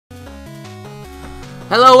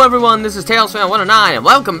Hello everyone, this is TailsFan109 and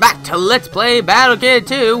welcome back to Let's Play Battle Kid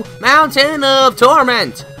 2 Mountain of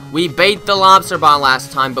Torment! We bait the lobster bot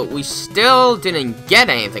last time, but we still didn't get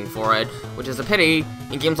anything for it, which is a pity.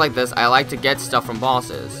 In games like this, I like to get stuff from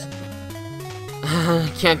bosses.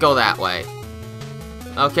 Can't go that way.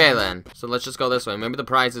 Okay then, so let's just go this way. Maybe the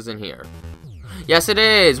prize is in here. Yes it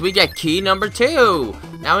is! We get key number 2!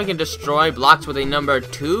 Now we can destroy blocks with a number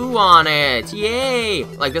 2 on it! Yay!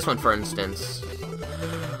 Like this one for instance.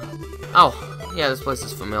 Oh, yeah, this place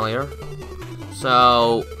is familiar.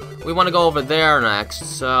 So, we want to go over there next.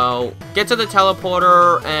 So, get to the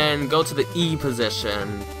teleporter and go to the E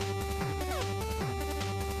position.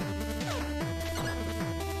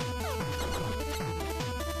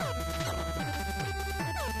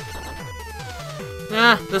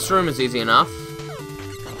 Yeah, this room is easy enough.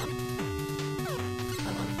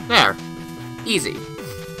 There. Easy.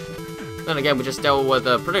 Then again, we just dealt with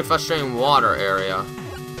a pretty frustrating water area.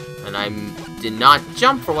 And I did not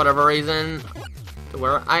jump for whatever reason to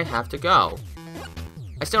where I have to go.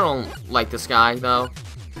 I still don't like this guy, though.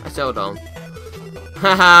 I still don't.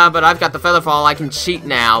 Haha, but I've got the feather fall, I can cheat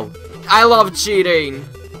now. I love cheating!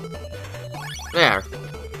 There.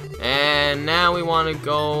 And now we want to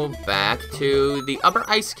go back to the upper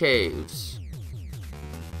ice caves.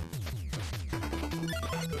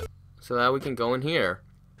 So that we can go in here.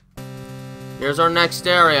 Here's our next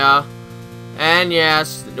area. And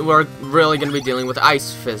yes, we're really going to be dealing with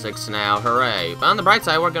ice physics now, hooray. But on the bright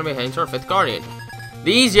side, we're going to be heading to our 5th Guardian.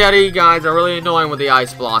 These Yeti guys are really annoying with the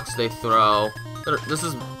ice blocks they throw.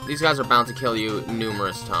 These guys are bound to kill you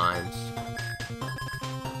numerous times.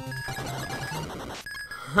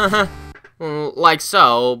 Like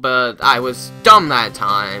so, but I was dumb that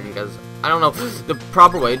time, because I don't know the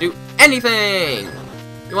proper way to do anything!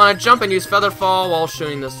 You want to jump and use Feather Fall while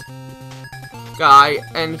shooting this guy,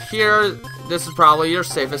 and here, this is probably your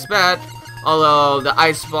safest bet, although the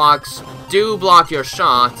ice blocks do block your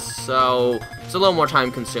shots, so it's a little more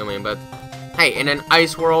time consuming, but hey, in an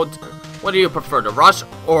ice world, what do you prefer, to rush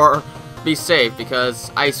or be safe,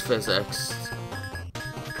 because ice physics?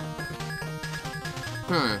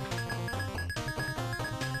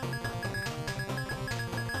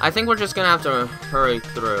 I think we're just gonna have to hurry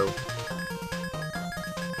through.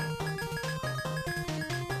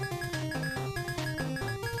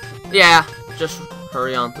 Yeah, just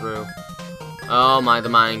hurry on through. Oh my, the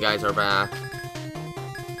mining guys are back.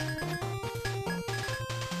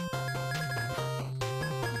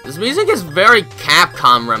 This music is very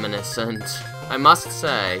Capcom reminiscent, I must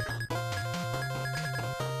say.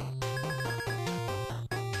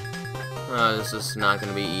 Oh, this is not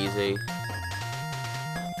gonna be easy.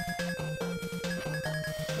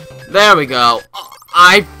 There we go.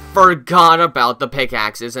 I forgot about the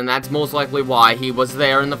pickaxes, and that's most likely why he was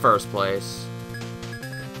there in the first place.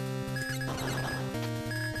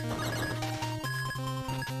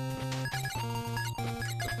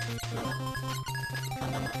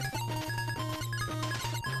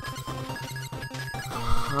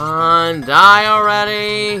 Die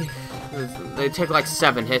already! They take like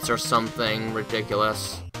 7 hits or something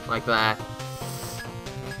ridiculous like that.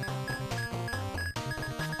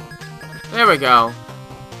 There we go.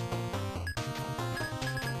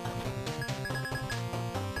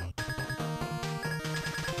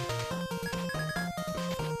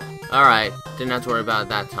 Alright, didn't have to worry about it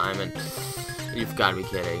that time, and you've got to be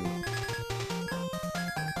kidding.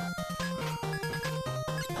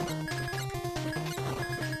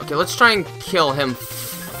 Okay, let's try and kill him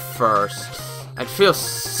first. I'd feel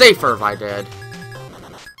safer if I did.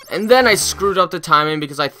 And then I screwed up the timing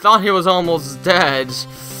because I thought he was almost dead.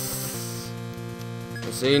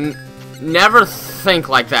 See, never think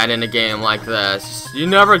like that in a game like this. You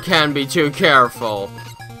never can be too careful.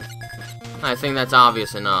 I think that's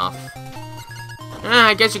obvious enough.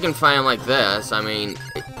 I guess you can fight him like this. I mean,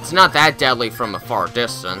 it's not that deadly from a far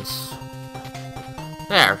distance.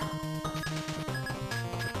 There.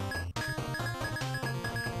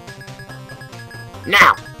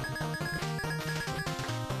 Now!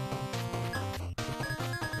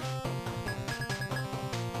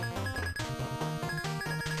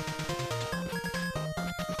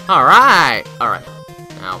 Alright! Alright.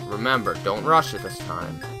 Now, remember, don't rush it this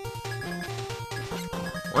time.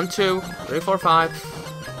 1, 2, 3, 4,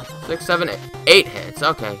 5, 6, 7, 8 hits.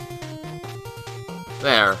 Okay.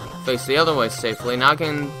 There. Face the other way safely. Now I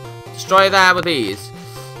can destroy that with ease.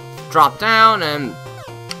 Drop down and...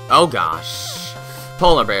 oh gosh.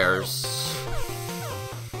 Polar bears.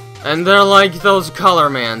 And they're like those color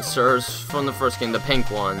mancers from the first game, the pink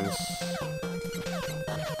ones.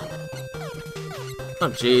 Oh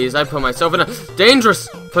jeez, I put myself in a dangerous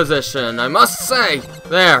position, I must say.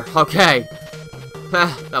 There, okay.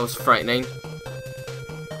 That was frightening.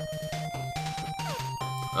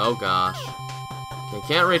 Oh gosh. Okay,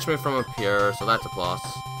 can't reach me from up here, so that's a plus.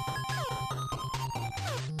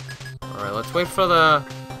 Alright, let's wait for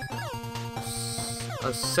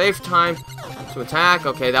a safe time to attack.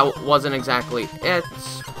 Okay, that wasn't exactly it.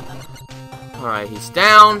 Alright, he's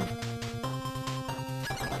down.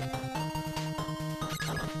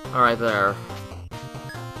 Alright, there.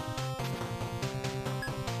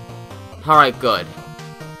 Alright, good.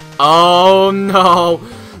 Oh no!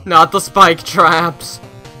 Not the spike traps!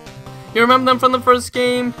 You remember them from the first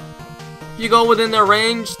game? If you go within their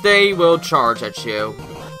range, they will charge at you.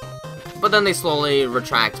 But then they slowly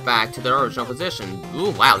retract back to their original position.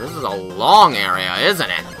 Ooh, wow, this is a long area,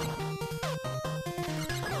 isn't it?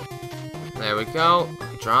 There we go.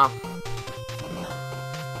 Drop.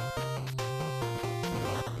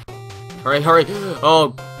 Hurry, hurry!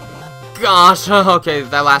 Oh, gosh! Okay,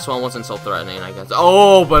 that last one wasn't so threatening, I guess.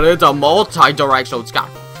 Oh, but it's a multi-directional. It's got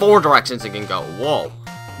 4 directions it can go. Whoa.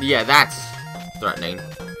 Yeah, that's threatening.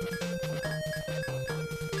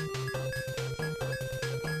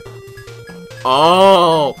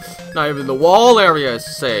 Oh! Not even the wall area is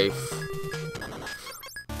safe.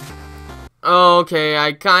 Okay,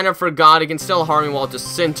 I kind of forgot it can still harm me while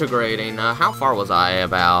disintegrating. How far was I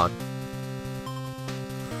about?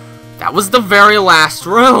 That was the very last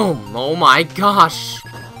room! Oh my gosh!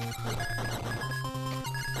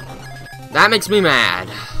 That makes me mad.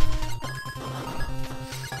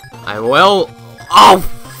 I will... Oh!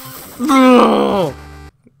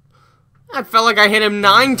 I felt like I hit him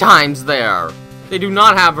 9 times there. They do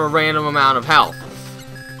not have a random amount of health.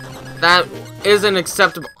 That isn't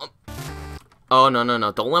acceptable. Oh, no, no,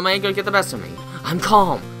 no. Don't let my anger get the best of me. I'm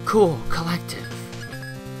calm, cool, collected.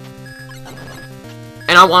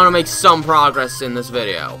 And I want to make some progress in this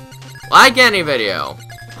video. Like any video.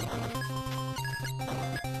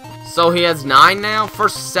 So he has 9 now?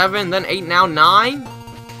 First 7, then 8, now 9?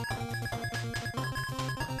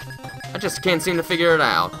 I just can't seem to figure it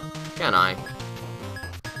out. Can I?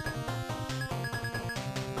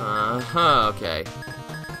 Okay.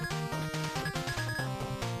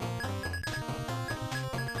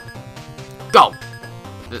 Go!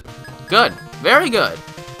 Good. Very good.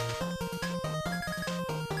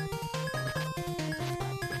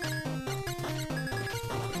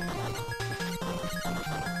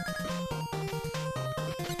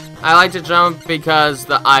 I like to jump because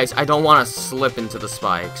the ice, I don't want to slip into the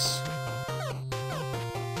spikes.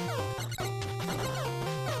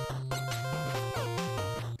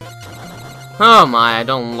 Oh my, I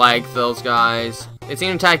don't like those guys. They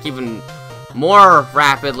seem to attack even more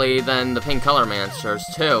rapidly than the pink color monsters,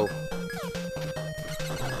 too.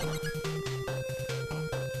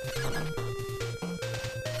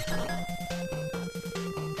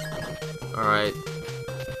 Alright.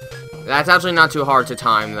 That's actually not too hard to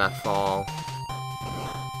time that fall.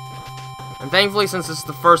 And thankfully, since this is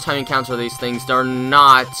the first time you encounter these things, they're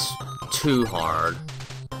not too hard.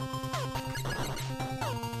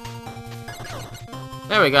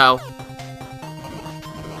 There we go.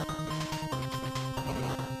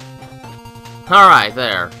 Alright,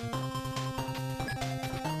 there.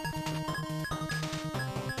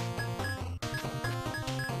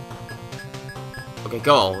 Okay,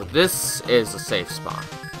 go. This is a safe spot.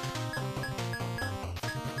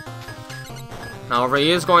 However,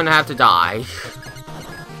 he is going to have to die.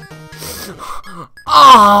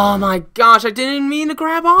 Oh my gosh, I didn't mean to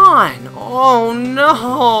grab on. Oh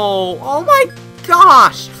no. Oh my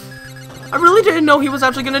gosh. I really didn't know he was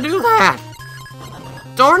actually going to do that.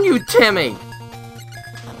 Darn you, Timmy.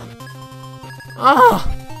 Oh,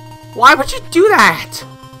 why would you do that?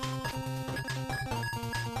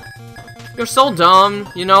 You're so dumb,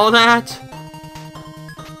 you know that?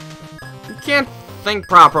 You can't think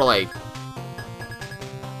properly.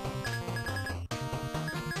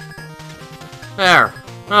 There.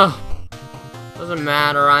 Oh, doesn't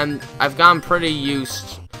matter. I've gotten pretty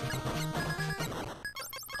used.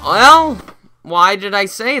 Well, why did I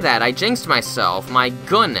say that? I jinxed myself. My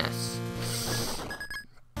goodness.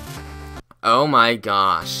 Oh my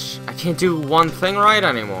gosh. I can't do one thing right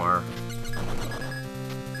anymore.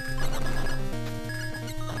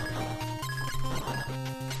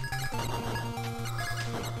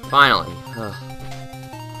 Finally.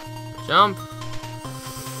 Jump.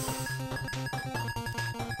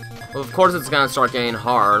 Well, of course it's gonna start getting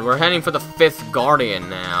hard. We're heading for the 5th Guardian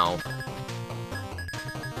now.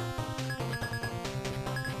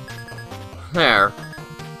 There.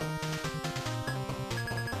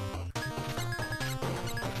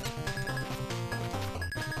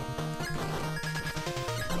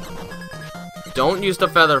 Don't use the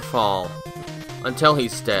feather fall until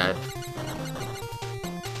he's dead.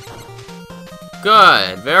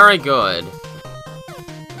 Good, very good.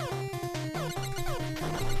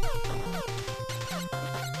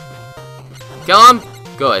 Kill him?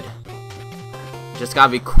 Good. Just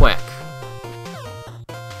gotta be quick.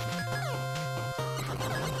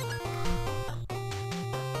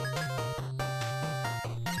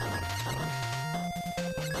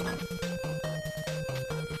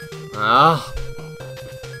 Oh.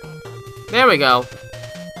 There we go.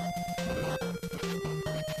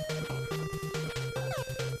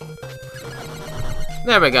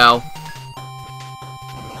 There we go.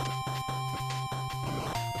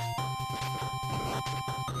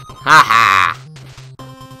 Haha.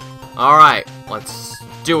 Alright, let's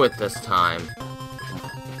do it this time.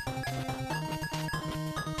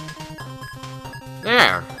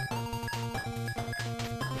 There.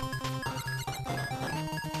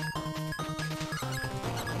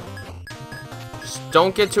 Just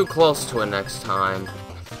don't get too close to it next time.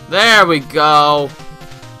 There we go.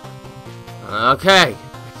 Okay.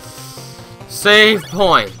 Save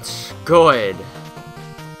point. Good.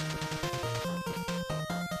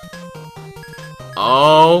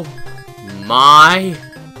 Oh my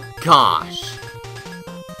gosh.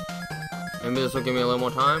 Maybe this will give me a little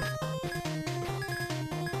more time.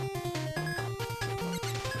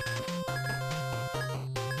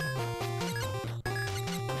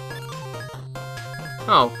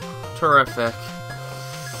 Oh, terrific.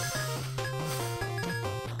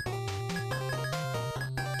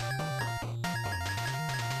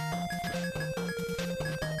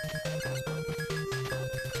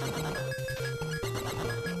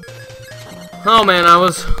 Oh man, I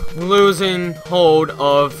was losing hold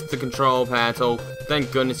of the control pad, so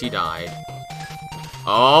thank goodness he died.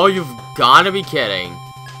 Oh, you've gotta be kidding.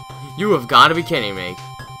 You have gotta be kidding me.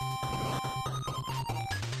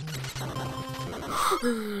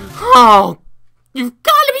 Oh, you've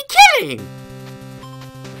gotta be kidding!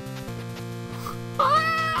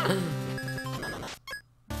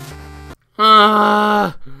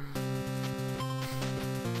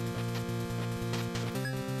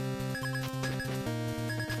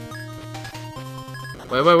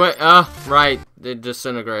 Wait. Right. It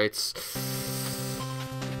disintegrates.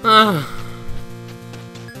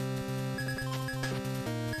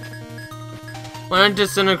 When it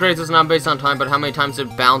disintegrates, it's not based on time, but how many times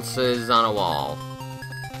it bounces on a wall.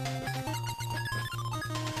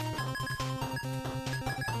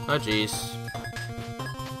 Oh, jeez.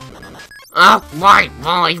 Ah, why?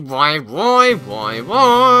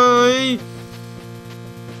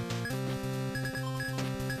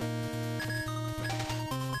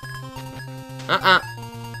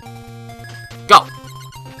 Go!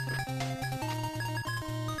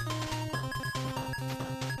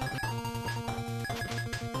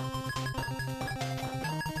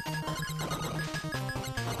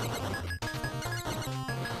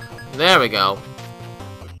 There we go.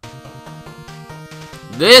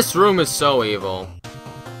 This room is so evil.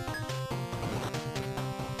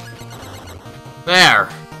 There.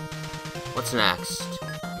 What's next?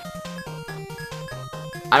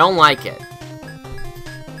 I don't like it.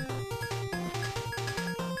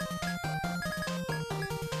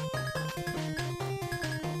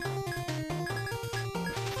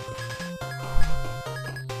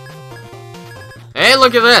 Hey,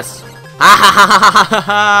 look at this! Ha ha ha ha ha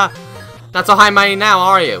ha! Not so high mighty now,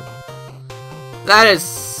 are you? That is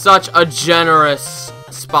such a generous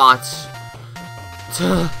spot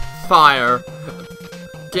to fire.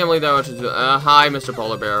 Can't believe that much is. Hi, Mr.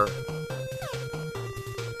 Polar Bear.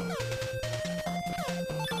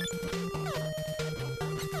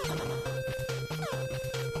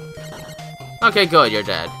 Okay, good, you're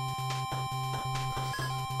dead.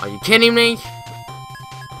 Are you kidding me?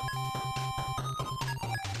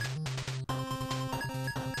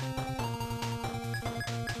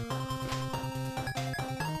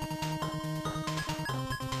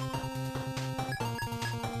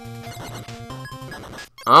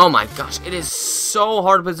 Oh my gosh, it is so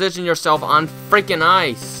hard to position yourself on freaking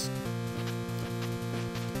ice.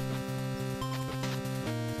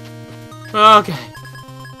 Okay.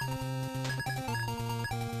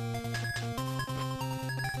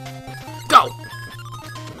 Go!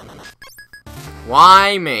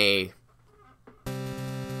 Why me?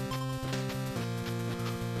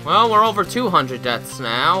 Well, we're over 200 deaths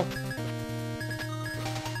now.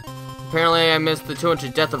 Apparently I missed the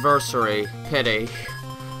 200 death anniversary. Pity.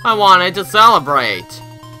 I wanted to celebrate.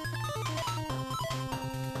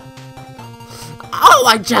 Oh,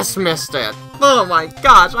 I just missed it. Oh my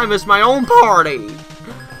gosh, I missed my own party.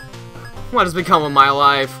 What has become of my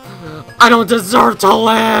life? I don't deserve to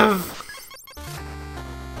live!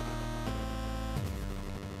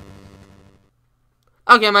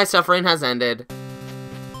 Okay, my suffering has ended.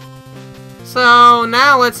 So,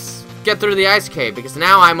 now let's get through the ice cave, because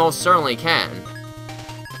now I most certainly can.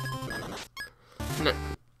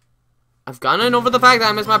 I've gotten over the fact that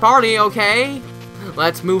I missed my party, okay?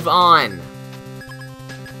 Let's move on.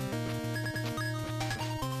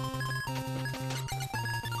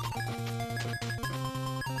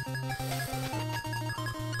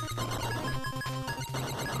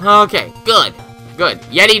 Okay, good. Good.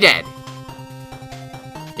 Yeti dead.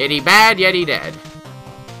 Yeti bad, Yeti dead.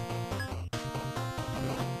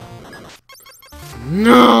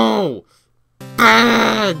 No!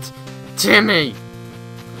 Bad! Timmy!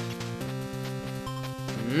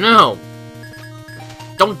 No!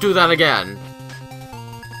 Don't do that again.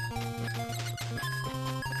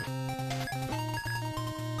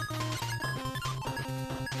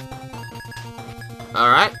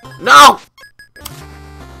 Alright. No!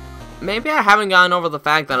 Maybe I haven't gotten over the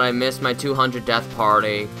fact that I missed my 200 death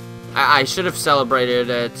party. I should have celebrated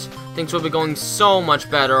it. Things would be going so much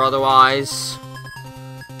better otherwise.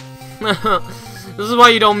 This is why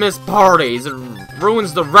you don't miss parties. It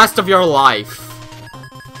ruins the rest of your life.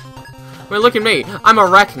 I mean, look at me. I'm a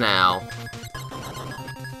wreck now.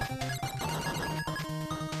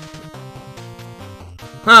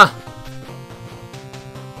 Huh.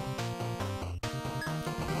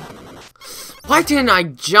 Why didn't I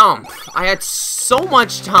jump? I had so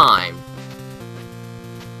much time.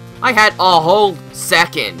 I had a whole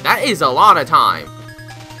second. That is a lot of time.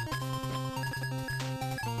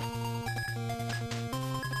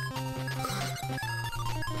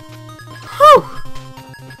 Whew.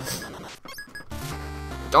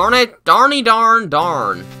 Darn it. Darny darn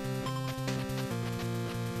darn.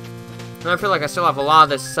 And I feel like I still have a lot of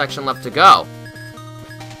this section left to go.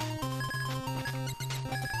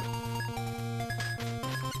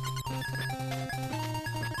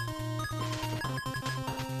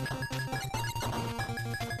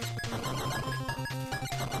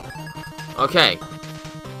 Okay.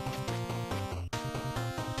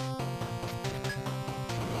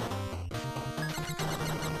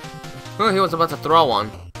 Oh, he was about to throw one.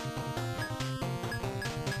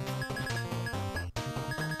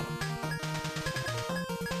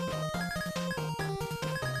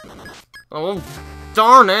 Oh,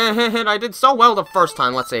 darn it! I did so well the first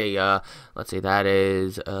time. Let's see that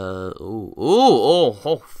is,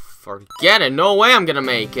 oh, forget it. No way I'm gonna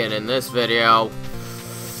make it in this video.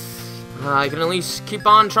 I can at least keep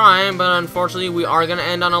on trying, but unfortunately we are gonna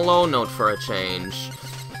end on a low note for a change.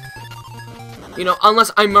 You know,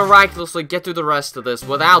 unless I miraculously get through the rest of this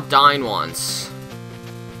without dying once.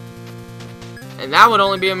 And that would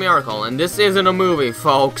only be a miracle, and this isn't a movie,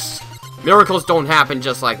 folks. Miracles don't happen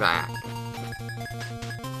just like that.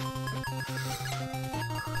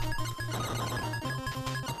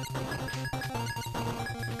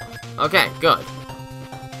 Okay, good.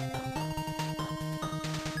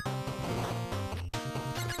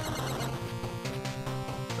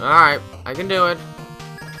 Alright, I can do it.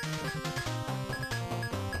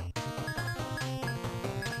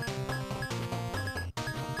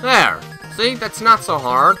 There! See? That's not so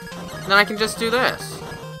hard. Then I can just do this.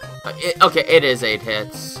 Okay, it is 8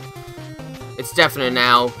 hits. It's definite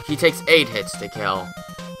now. He takes 8 hits to kill.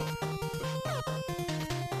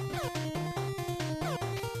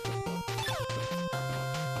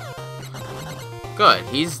 Good,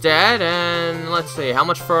 he's dead, and let's see, how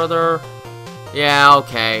much further? Yeah,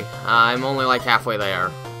 okay. I'm only like halfway there.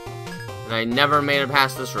 And I never made it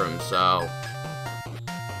past this room, so...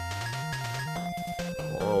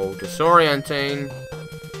 Oh, disorienting.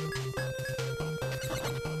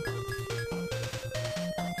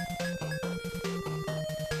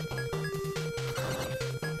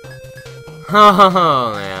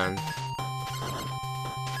 Oh, man.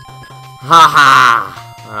 Haha!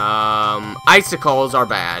 Icicles are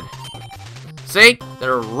bad. See?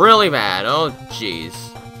 They're really bad. Oh, jeez.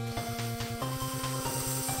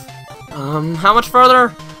 How much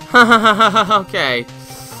further? Okay.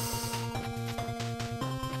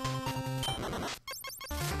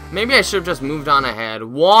 Maybe I should have just moved on ahead.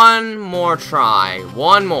 One more try.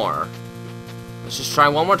 One more. Let's just try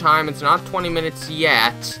one more time. It's not 20 minutes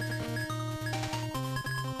yet.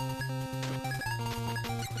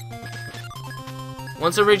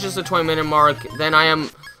 Once it reaches the 20-minute mark, then I am...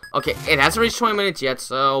 Okay, it hasn't reached 20 minutes yet,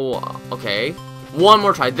 so... Okay. One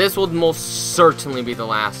more try. This will most certainly be the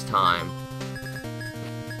last time.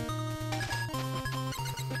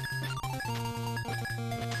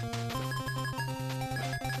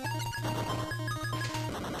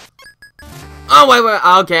 Oh,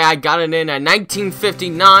 wait, okay, I got it in at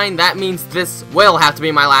 1959. That means this will have to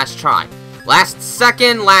be my last try. Last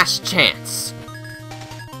second, last chance.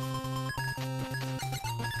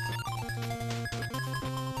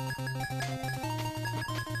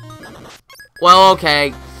 Well,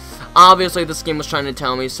 okay. Obviously, this game was trying to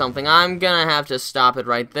tell me something. I'm gonna have to stop it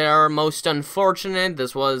right there. Most unfortunate.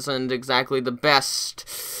 This wasn't exactly the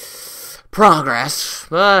best progress.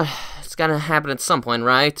 But it's gonna happen at some point,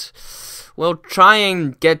 right? We'll try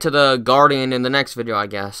and get to the Guardian in the next video, I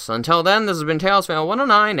guess. Until then, this has been Tails Fan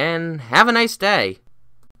 109, and have a nice day.